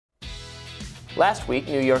Last week,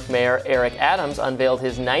 New York Mayor Eric Adams unveiled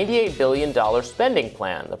his $98 billion spending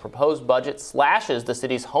plan. The proposed budget slashes the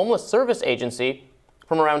city's homeless service agency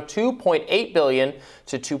from around $2.8 billion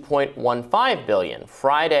to $2.15 billion.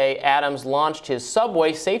 Friday, Adams launched his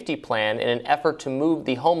subway safety plan in an effort to move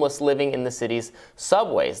the homeless living in the city's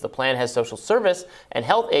subways. The plan has social service and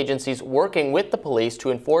health agencies working with the police to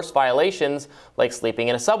enforce violations like sleeping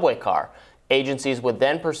in a subway car. Agencies would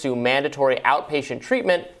then pursue mandatory outpatient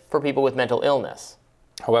treatment for people with mental illness.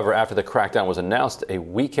 However, after the crackdown was announced, a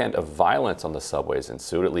weekend of violence on the subways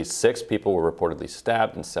ensued. At least 6 people were reportedly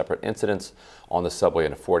stabbed in separate incidents on the subway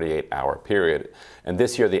in a 48-hour period. And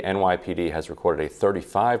this year, the NYPD has recorded a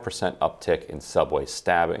 35% uptick in subway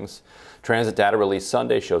stabbings. Transit data released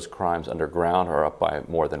Sunday shows crimes underground are up by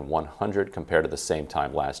more than 100 compared to the same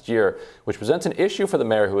time last year, which presents an issue for the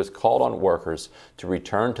mayor, who has called on workers to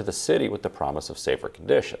return to the city with the promise of safer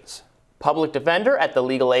conditions. Public defender at the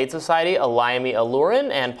Legal Aid Society, Alayemi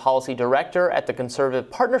Alurin, and policy director at the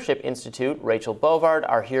Conservative Partnership Institute, Rachel Bovard,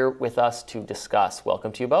 are here with us to discuss.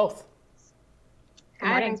 Welcome to you both.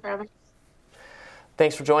 Hi, thanks for having me.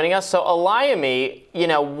 Thanks for joining us. So, Alayemi,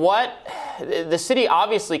 the city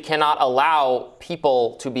obviously cannot allow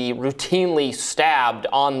people to be routinely stabbed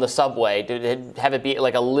on the subway, to have it be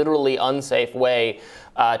like a literally unsafe way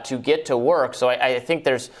to get to work. So I think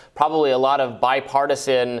there's probably a lot of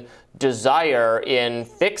bipartisan desire in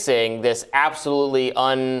fixing this absolutely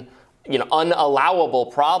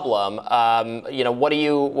unallowable problem.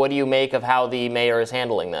 What do you make of how the mayor is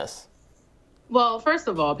handling this? Well, first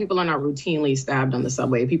of all, people are not routinely stabbed on the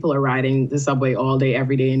subway. People are riding the subway all day,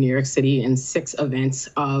 every day in New York City, and 6 events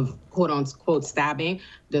of quote-unquote stabbing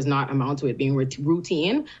does not amount to it being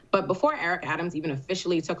routine. But before Eric Adams even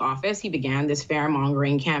officially took office, he began this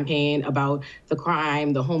fear-mongering campaign about the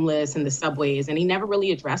crime, the homeless, and the subways, and he never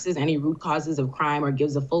really addresses any root causes of crime or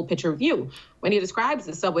gives a full picture view. When he describes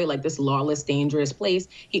the subway like this lawless, dangerous place,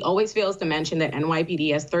 he always fails to mention that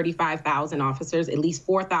NYPD has 35,000 officers, at least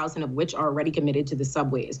 4,000 of which are already committed to the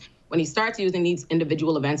subways. When he starts using these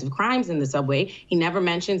individual events of crimes in the subway, he never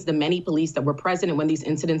mentions the many police that were present when these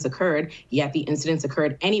incidents occurred, yet the incidents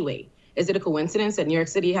occurred anyway. Is it a coincidence that New York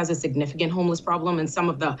City has a significant homeless problem and some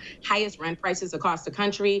of the highest rent prices across the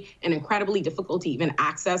country, an incredibly difficult to even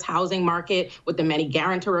access housing market with the many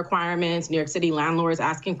guarantor requirements, New York City landlords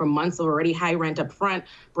asking for months of already high rent up front,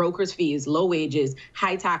 brokers' fees, low wages,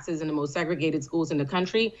 high taxes in the most segregated schools in the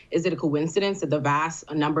country? Is it a coincidence that the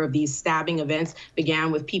vast number of these stabbing events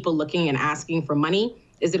began with people looking and asking for money?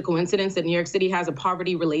 Is it a coincidence that New York City has a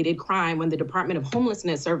poverty-related crime when the Department of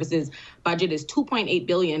Homelessness Services budget is $2.8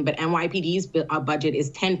 billion, but NYPD's budget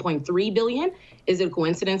is $10.3 billion? Is it a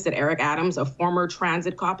coincidence that Eric Adams, a former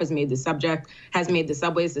transit cop, has made the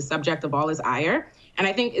subways the subject of all his ire? And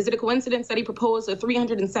I think, is it a coincidence that he proposed a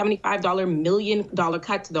 $375 million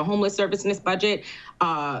cut to the homeless services budget,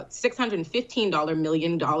 $615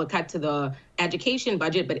 million cut to the education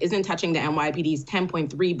budget, but isn't touching the NYPD's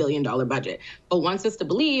 $10.3 billion budget, but wants us to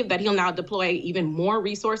believe that he'll now deploy even more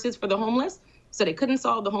resources for the homeless? So they couldn't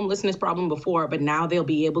solve the homelessness problem before, but now they'll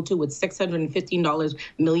be able to with $615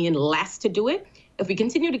 million less to do it. If we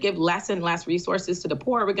continue to give less and less resources to the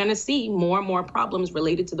poor, we're going to see more and more problems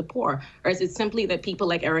related to the poor. Or is it simply that people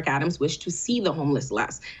like Eric Adams wish to see the homeless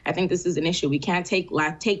less? I think this is an issue. We can't take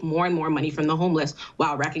more and more money from the homeless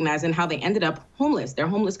while recognizing how they ended up homeless. They're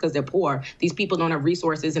homeless because they're poor. These people don't have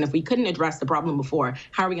resources. And if we couldn't address the problem before,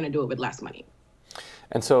 how are we going to do it with less money?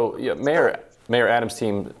 And so, Mayor Adams'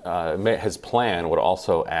 team, his plan would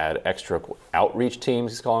also add extra outreach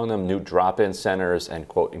teams, he's calling them, new drop-in centers, and,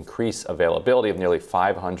 quote, increase availability of nearly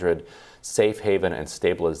 500 safe haven and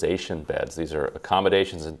stabilization beds. These are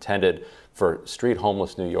accommodations intended for street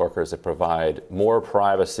homeless New Yorkers that provide more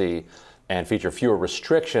privacy and feature fewer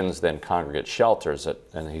restrictions than congregate shelters.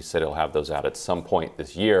 And he said he'll have those out at some point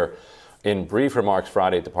this year. In brief remarks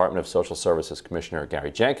Friday, Department of Social Services Commissioner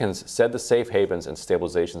Gary Jenkins said the safe havens and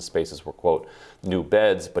stabilization spaces were, quote, new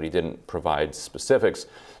beds, but he didn't provide specifics.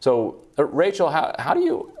 So, Rachel,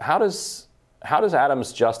 how does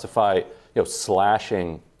Adams justify,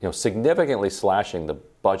 significantly slashing the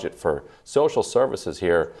budget for social services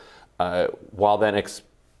here, while then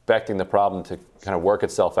expecting the problem to kind of work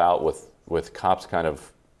itself out with cops kind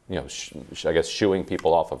of, I guess, shooing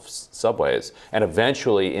people off of subways and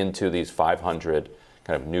eventually into these 500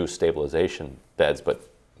 kind of new stabilization beds, but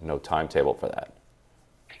no timetable for that?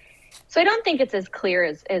 So I don't think it's as clear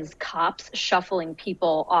as cops shuffling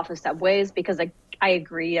people off of subways, because I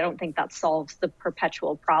agree. I don't think that solves the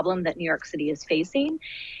perpetual problem that New York City is facing.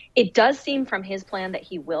 It does seem from his plan that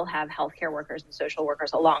he will have healthcare workers and social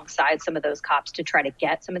workers alongside some of those cops to try to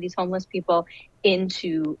get some of these homeless people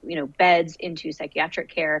into, beds, into psychiatric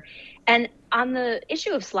care. And on the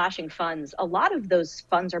issue of slashing funds, a lot of those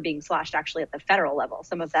funds are being slashed actually at the federal level.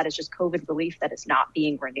 Some of that is just COVID relief that is not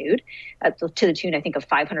being renewed to the tune, I think, of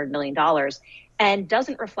 $500 million. And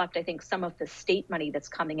doesn't reflect, I think, some of the state money that's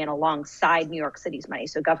coming in alongside New York City's money.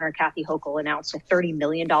 So Governor Kathy Hochul announced a $30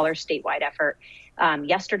 million statewide effort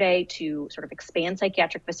yesterday to sort of expand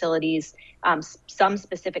psychiatric facilities, some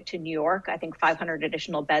specific to New York, I think 500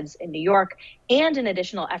 additional beds in New York, and an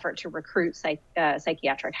additional effort to recruit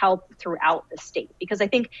psychiatric help throughout the state. Because I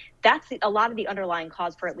think that's a lot of the underlying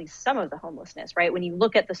cause for at least some of the homelessness, right? When you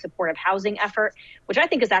look at the supportive housing effort, which I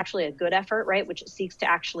think is actually a good effort, right, which seeks to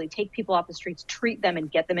actually take people off the streets, treat them,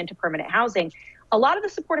 and get them into permanent housing, a lot of the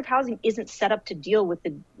supportive housing isn't set up to deal with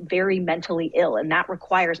the very mentally ill, and that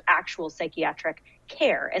requires actual psychiatric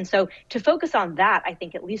care. And so to focus on that, I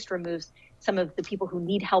think at least removes some of the people who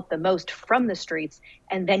need help the most from the streets,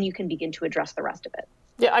 and then you can begin to address the rest of it.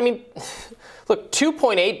 Yeah, I mean, look,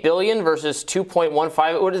 2.8 billion versus 2.15,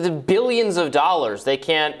 what are the billions of dollars? They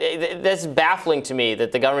can't, that's baffling to me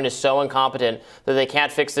that the government is so incompetent that they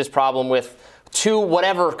can't fix this problem with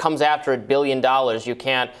whatever comes after $1 billion.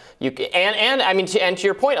 And I mean, to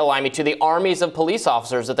your point, Alimi, to the armies of police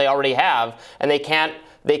officers that they already have, and they can't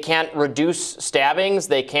reduce stabbings.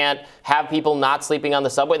 They can't have people not sleeping on the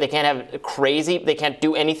subway. They can't have they can't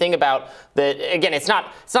do anything about the, again, it's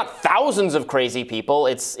not thousands of crazy people.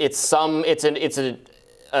 It's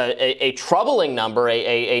a troubling number,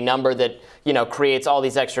 a number that, creates all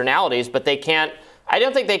these externalities, but they can't, I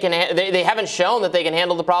don't think they haven't shown that they can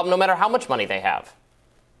handle the problem no matter how much money they have.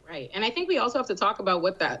 Right. And I think we also have to talk about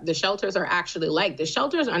what the shelters are actually like. The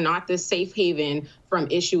shelters are not this safe haven from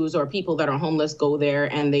issues, or people that are homeless go there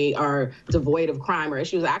and they are devoid of crime or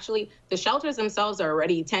issues. Actually, the shelters themselves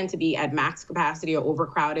tend to be at max capacity or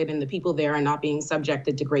overcrowded, and the people there are not being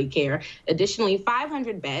subjected to great care. Additionally,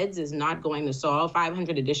 500 beds is not going to solve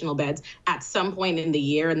 500 additional beds at some point in the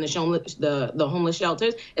year in the homeless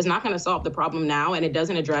shelters is not going to solve the problem now, and it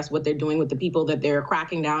doesn't address what they're doing with the people that they're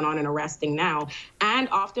cracking down on and arresting now. And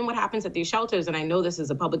often what happens at these shelters, and I know this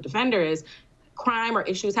as a public defender, is crime or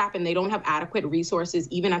issues happen, they don't have adequate resources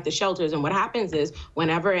even at the shelters. And what happens is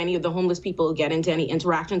whenever any of the homeless people get into any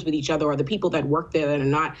interactions with each other, or the people that work there that are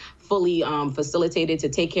not fully facilitated to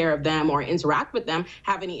take care of them or interact with them,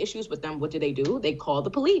 have any issues with them, what do? They call the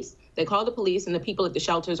police. They call the police, and the people at the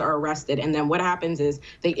shelters are arrested. And then what happens is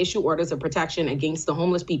they issue orders of protection against the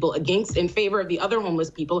homeless people, in favor of the other homeless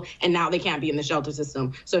people, and now they can't be in the shelter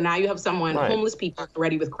system. So now you have homeless people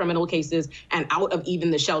already with criminal cases and out of even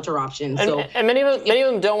the shelter option. And many of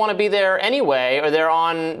them don't want to be there anyway, or they're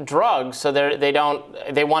on drugs, so they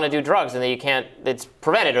want to do drugs, and it's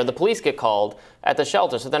prevented, or the police get called at the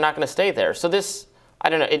shelter, so they're not going to stay there. So this, I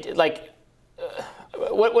don't know,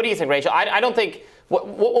 what do you think, Rachel? I don't think, what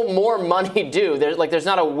will more money do? There's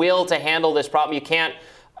not a will to handle this problem. You can't,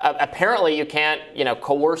 apparently you can't,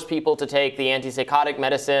 coerce people to take the antipsychotic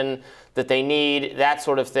medicine that they need, that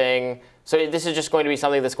sort of thing. So this is just going to be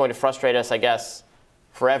something that's going to frustrate us, I guess,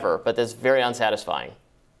 forever, but that's very unsatisfying.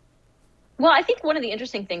 Well, I think one of the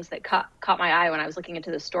interesting things that caught my eye when I was looking into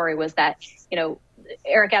this story was that,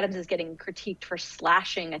 Eric Adams is getting critiqued for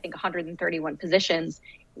slashing, I think, 131 positions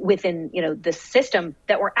within, the system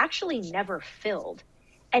that were actually never filled.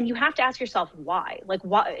 And you have to ask yourself why.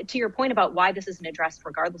 Why, to your point about why this isn't addressed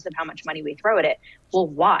regardless of how much money we throw at it. Well,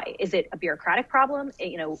 why? Is it a bureaucratic problem?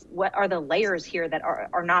 What are the layers here that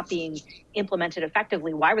are not being implemented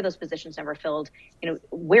effectively? Why were those positions never filled?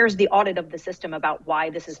 Where's the audit of the system about why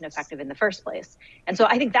this isn't effective in the first place? And so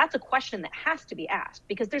I think that's a question that has to be asked,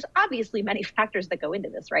 because there's obviously many factors that go into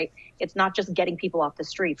this, right? It's not just getting people off the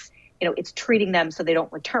streets. It's treating them so they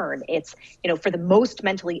don't return. It's, for the most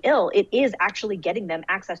mentally ill, it is actually getting them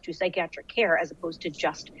access to psychiatric care as opposed to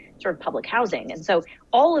just sort of public housing. And so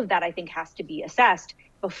all of that, I think, has to be assessed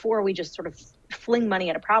before we just sort of fling money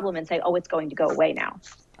at a problem and say, oh, it's going to go away now.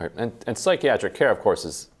 Right. And psychiatric care, of course,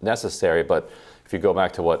 is necessary. But if you go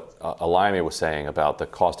back to what Alimi was saying about the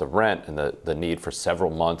cost of rent and the need for several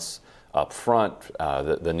months up front,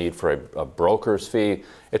 the need for a broker's fee,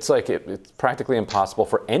 it's practically impossible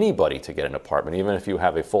for anybody to get an apartment, even if you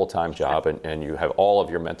have a full-time job and you have all of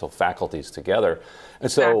your mental faculties together.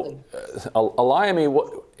 And so,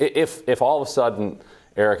 Alimi, if all of a sudden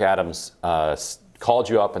Eric Adams called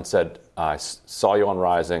you up and said, I saw you on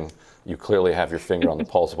Rising, you clearly have your finger on the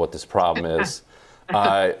pulse of what this problem is,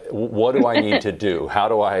 what do I need to do? How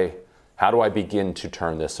do How do I begin to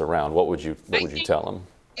turn this around? What would you tell them?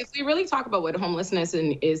 If we really talk about what homelessness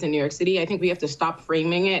is in New York City, I think we have to stop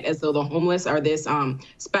framing it as though the homeless are this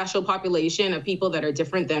special population of people that are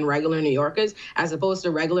different than regular New Yorkers, as opposed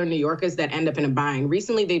to regular New Yorkers that end up in a bind.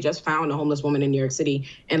 Recently, they just found a homeless woman in New York City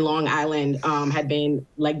in Long Island, had been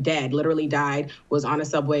like dead, literally died, was on a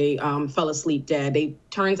subway, fell asleep dead.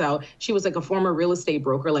 Turns out she was like a former real estate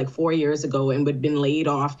broker like 4 years ago and had been laid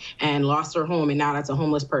off and lost her home, and now that's a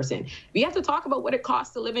homeless person. We have to talk about what it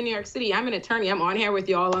costs to live in New York City. I'm an attorney. I'm on here with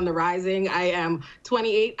y'all on The Rising. I am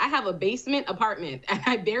 28. I have a basement apartment and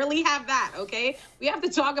I barely have that, okay? We have to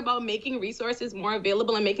talk about making resources more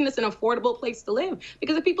available and making this an affordable place to live.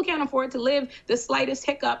 Because if people can't afford to live, the slightest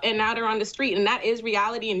hiccup and now they're on the street. And that is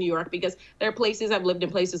reality in New York, because there are places, I've lived in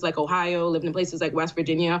places like Ohio, lived in places like West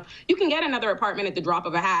Virginia. You can get another apartment at the drop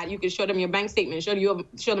of a hat. You can show them your bank statement, show them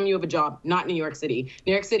you have a job. Not New York City.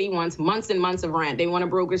 New York City wants months and months of rent. They want a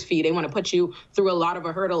broker's fee. They want to put you through a lot of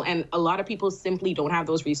a hurdle. And a lot of people simply don't have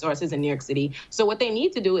those resources in New York City. So what they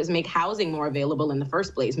need to do is make housing more available in the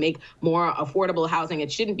first place, make more affordable housing.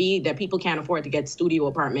 It shouldn't be that people can't afford to get studio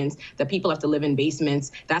apartments, that people have to live in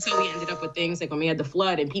basements. That's how we ended up with things like when we had the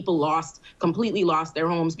flood and people completely lost their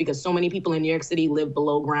homes because so many people in New York City live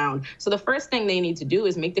below ground. So the first thing they need to do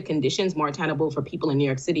is make the conditions more tenable for people in New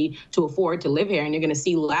York City to afford to live here. And you're going to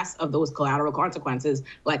see less of those collateral consequences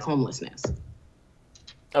like homelessness.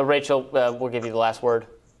 Rachel, we'll give you the last word.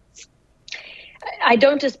 I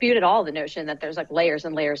don't dispute at all the notion that there's like layers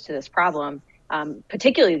and layers to this problem,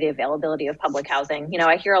 particularly the availability of public housing. You know,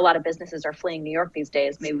 I hear a lot of businesses are fleeing New York these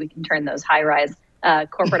days. Maybe we can turn those high-rise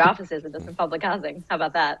corporate offices into some public housing. How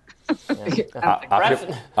about that?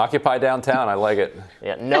 Yeah. Occupy downtown. I like it.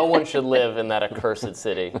 Yeah, no one should live in that accursed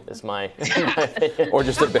city, is my opinion. Or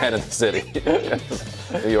just abandon the city.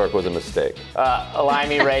 New York was a mistake.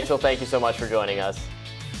 Alimi, Rachel, thank you so much for joining us.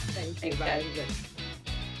 Thank you. Thanks, guys.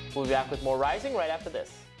 We'll be back with more Rising right after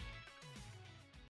this.